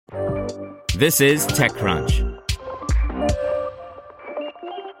This is TechCrunch.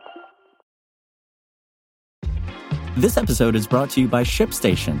 This episode is brought to you by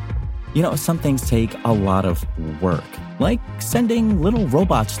ShipStation. You know, some things take a lot of work, like sending little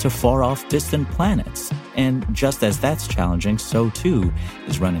robots to far-off distant planets. And just as that's challenging, so too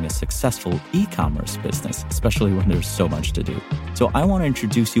is running a successful e-commerce business, especially when there's so much to do. So I want to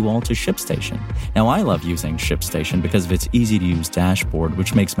introduce you all to ShipStation. Now, I love using ShipStation because of its easy-to-use dashboard,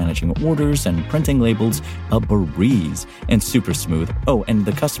 which makes managing orders and printing labels a breeze and super smooth. Oh, and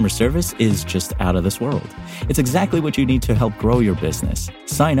the customer service is just out of this world. It's exactly what you need to help grow your business.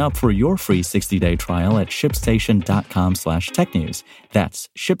 Sign up for your free 60-day trial at shipstation.com/technews. That's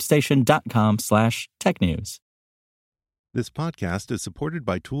shipstation.com/technews. This podcast is supported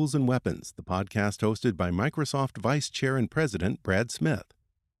by Tools and Weapons, the podcast hosted by Microsoft Vice Chair and President Brad Smith.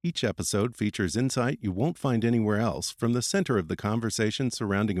 Each episode features insight you won't find anywhere else from the center of the conversation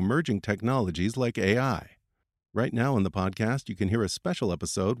surrounding emerging technologies like AI. Right now in the podcast, you can hear a special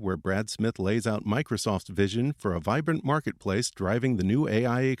episode where Brad Smith lays out Microsoft's vision for a vibrant marketplace driving the new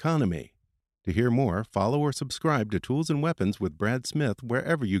AI economy. To hear more, follow or subscribe to Tools and Weapons with Brad Smith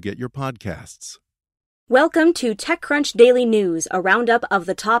wherever you get your podcasts. Welcome to TechCrunch Daily News, a roundup of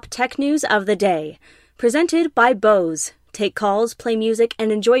the top tech news of the day. Presented by Bose. Take calls, play music,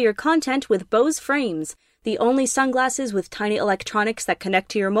 and enjoy your content with Bose Frames, the only sunglasses with tiny electronics that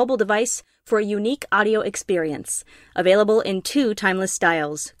connect to your mobile device for a unique audio experience. Available in 2 timeless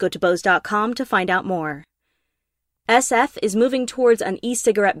styles. Go to Bose.com to find out more. SF is moving towards an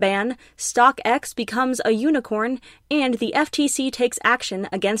e-cigarette ban, StockX becomes a unicorn, and the FTC takes action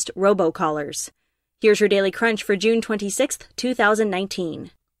against robocallers. Here's your Daily Crunch for June 26th,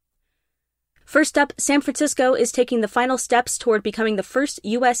 2019. First up, San Francisco is taking the final steps toward becoming the first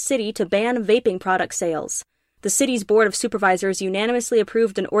U.S. city to ban vaping product sales. The city's Board of Supervisors unanimously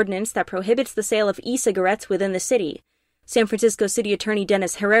approved an ordinance that prohibits the sale of e-cigarettes within the city. San Francisco City Attorney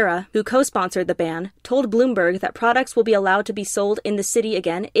Dennis Herrera, who co-sponsored the ban, told Bloomberg that products will be allowed to be sold in the city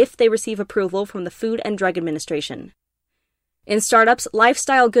again if they receive approval from the Food and Drug Administration. In startups,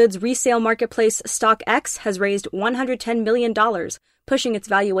 lifestyle goods resale marketplace StockX has raised $110 million, pushing its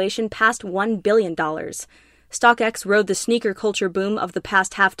valuation past $1 billion. StockX rode the sneaker culture boom of the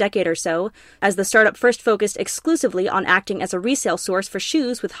past half-decade or so, as the startup first focused exclusively on acting as a resale source for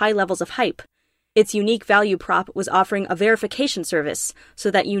shoes with high levels of hype. Its unique value prop was offering a verification service,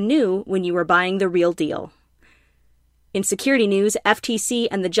 so that you knew when you were buying the real deal. In security news, FTC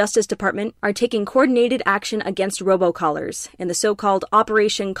and the Justice Department are taking coordinated action against robocallers. In the so-called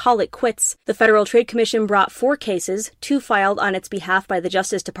Operation Call It Quits, the Federal Trade Commission brought 4 cases, 2 filed on its behalf by the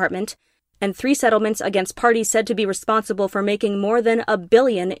Justice Department, and 3 settlements against parties said to be responsible for making more than 1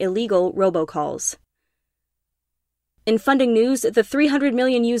 billion illegal robocalls. In funding news, the 300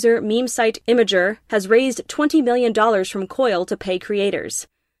 million user meme site Imgur has raised $20 million from Coil to pay creators.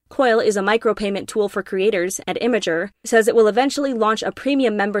 Coil is a micropayment tool for creators, and Imgur says it will eventually launch a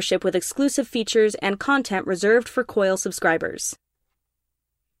premium membership with exclusive features and content reserved for Coil subscribers.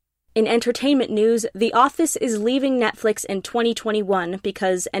 In entertainment news, The Office is leaving Netflix in 2021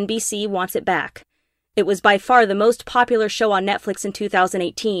 because NBC wants it back. It was by far the most popular show on Netflix in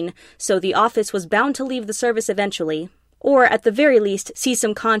 2018, so The Office was bound to leave the service eventually, or at the very least see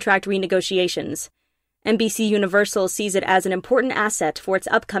some contract renegotiations. NBC Universal sees it as an important asset for its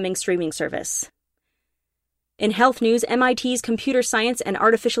upcoming streaming service. In health news, MIT's Computer Science and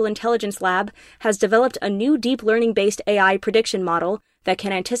Artificial Intelligence Lab has developed a new deep learning-based AI prediction model that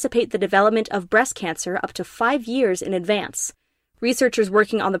can anticipate the development of breast cancer up to 5 years in advance. Researchers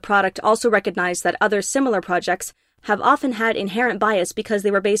working on the product also recognize that other similar projects have often had inherent bias because they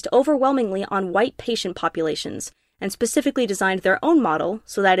were based overwhelmingly on white patient populations, and specifically designed their own model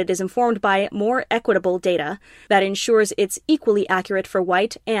so that it is informed by more equitable data that ensures it's equally accurate for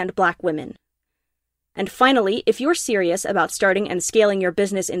white and black women. And finally, if you're serious about starting and scaling your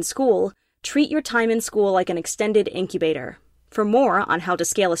business in school, treat your time in school like an extended incubator. For more on how to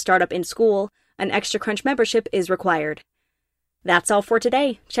scale a startup in school, an Extra Crunch membership is required. That's all for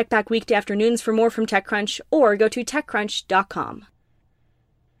today. Check back weekday afternoons for more from TechCrunch, or go to TechCrunch.com.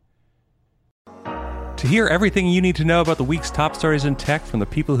 To hear everything you need to know about the week's top stories in tech from the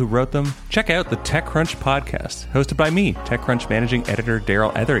people who wrote them, check out the TechCrunch podcast, hosted by me, TechCrunch managing editor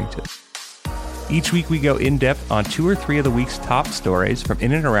Daryl Etherington. Each week we go in-depth on 2 or 3 of the week's top stories from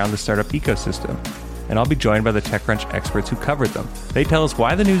in and around the startup ecosystem, and I'll be joined by the TechCrunch experts who covered them. They tell us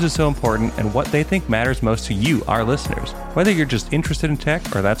why the news is so important and what they think matters most to you, our listeners, whether you're just interested in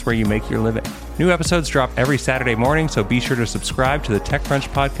tech or that's where you make your living. New episodes drop every Saturday morning, so be sure to subscribe to the TechCrunch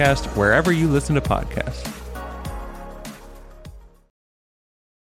podcast wherever you listen to podcasts.